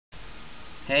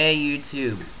Hey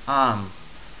YouTube.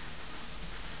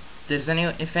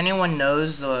 If anyone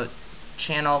knows the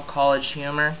channel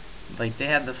CollegeHumor, like they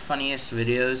have the funniest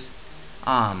videos.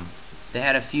 They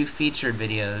had a few featured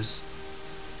videos,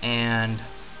 and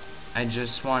I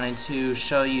just wanted to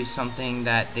show you something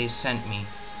that they sent me.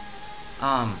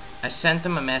 I sent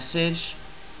them a message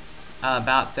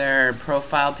about their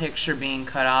profile picture being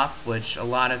cut off, which a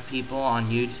lot of people on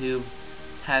YouTube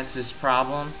has this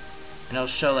problem. And it'll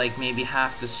show like maybe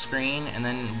half the screen, and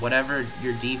then whatever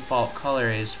your default color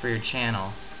is for your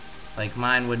channel. Like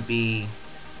mine would be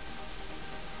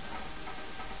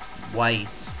white,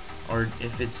 or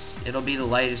it'll be the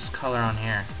lightest color on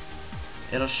here.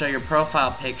 It'll show your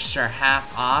profile picture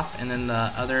half off, and then the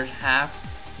other half,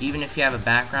 even if you have a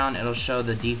background, it'll show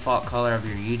the default color of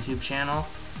your YouTube channel.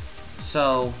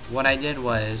 So what I did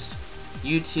was,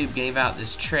 YouTube gave out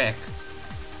this trick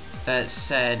that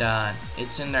said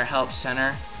it's in their help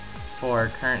center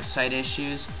for current site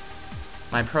issues.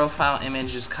 My profile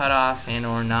image is cut off and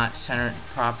or not centered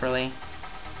properly.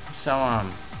 So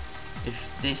if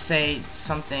they say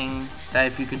something that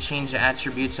if you could change the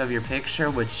attributes of your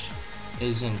picture, which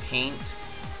is in Paint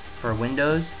for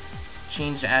Windows,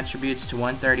 change the attributes to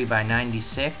 130 by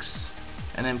 96,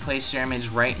 and then place your image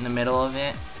right in the middle of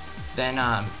it. Then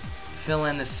fill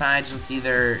in the sides with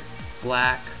either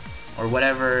black or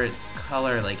whatever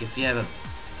color. Like if you have a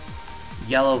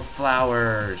yellow flower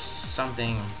or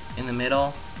something in the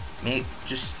middle,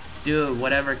 just do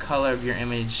whatever color of your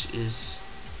image is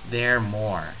there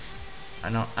more.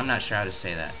 I'm not sure how to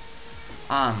say that.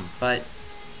 But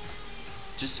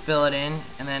just fill it in,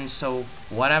 and then so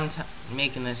what I'm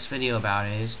making this video about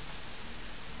is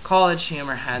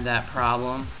CollegeHumor had that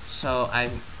problem, so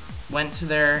I went to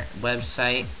their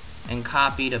website and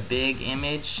copied a big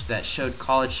image that showed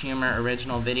CollegeHumor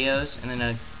original videos, and then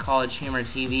a CollegeHumor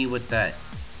TV with that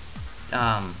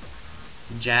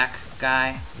Jack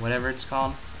guy, whatever it's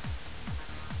called.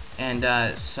 And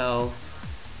so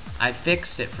I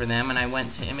fixed it for them, and I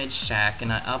went to Image Shack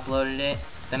and I uploaded it.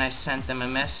 Then I sent them a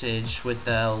message with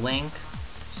the link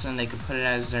so then they could put it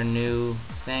as their new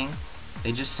thing.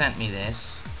 They just sent me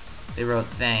this. They wrote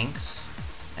thanks,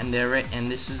 and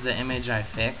this is the image I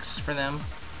fixed for them.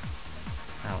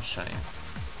 I'll show you.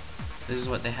 This is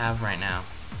what they have right now.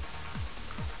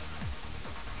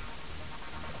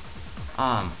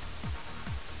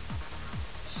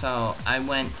 So I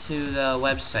went to the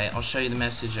website. I'll show you the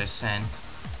message I sent.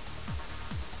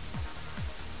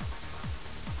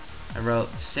 I wrote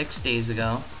 6 days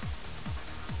ago.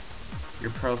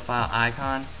 Your profile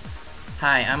icon.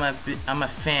 Hi, I'm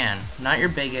a fan, not your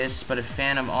biggest, but a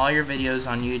fan of all your videos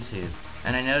on YouTube,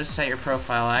 and I noticed that your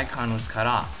profile icon was cut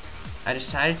off. I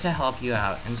decided to help you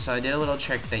out, and so I did a little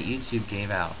trick that YouTube gave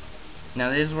out.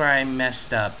 Now this is where I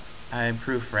messed up. I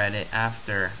proofread it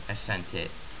after I sent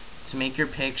it. To make your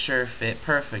picture fit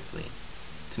perfectly.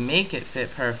 To make it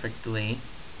fit perfectly,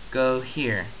 go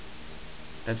here.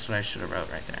 That's what I should have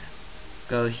wrote right there.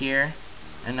 Go here,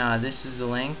 and this is the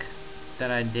link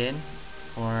that I did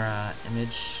for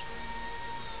image.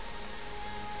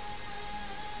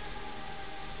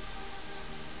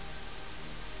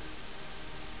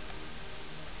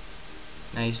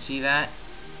 Now you see that?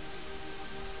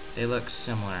 They look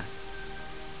similar.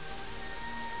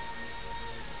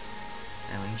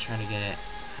 I'm going to try to get it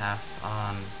half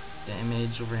on the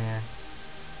image over here.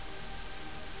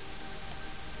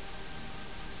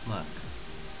 Look.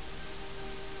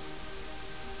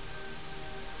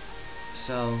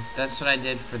 So that's what I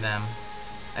did for them.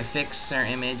 I fixed their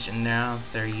image, and now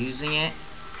they're using it,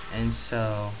 and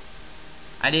so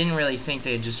I didn't really think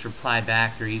they'd just reply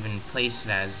back or even place it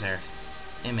as their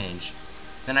image.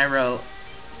 Then I wrote,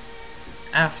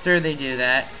 after they do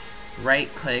that, right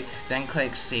click, then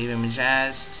click save image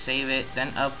as, save it,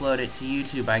 then upload it to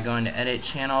YouTube by going to edit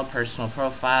channel, personal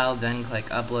profile, then click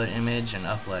upload image and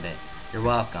upload it. You're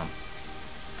welcome.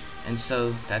 And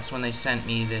so that's when they sent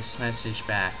me this message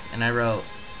back, and I wrote,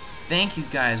 thank you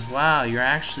guys, wow, you're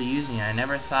actually using it. I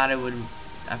never thought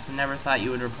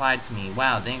you would reply to me.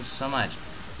 Wow, thanks so much.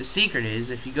 The secret is,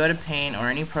 if you go to Paint or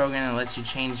any program that lets you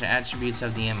change the attributes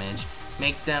of the image,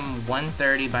 make them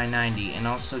 130 by 90, and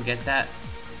also I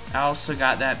also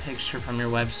got that picture from your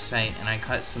website, and I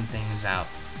cut some things out.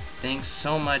 Thanks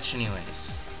so much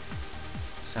anyways.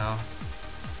 So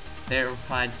they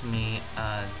replied to me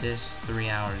this 3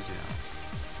 hours ago.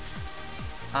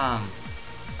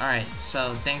 Alright,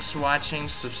 so thanks for watching.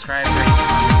 Subscribe, rate,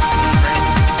 comment,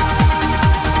 favorite.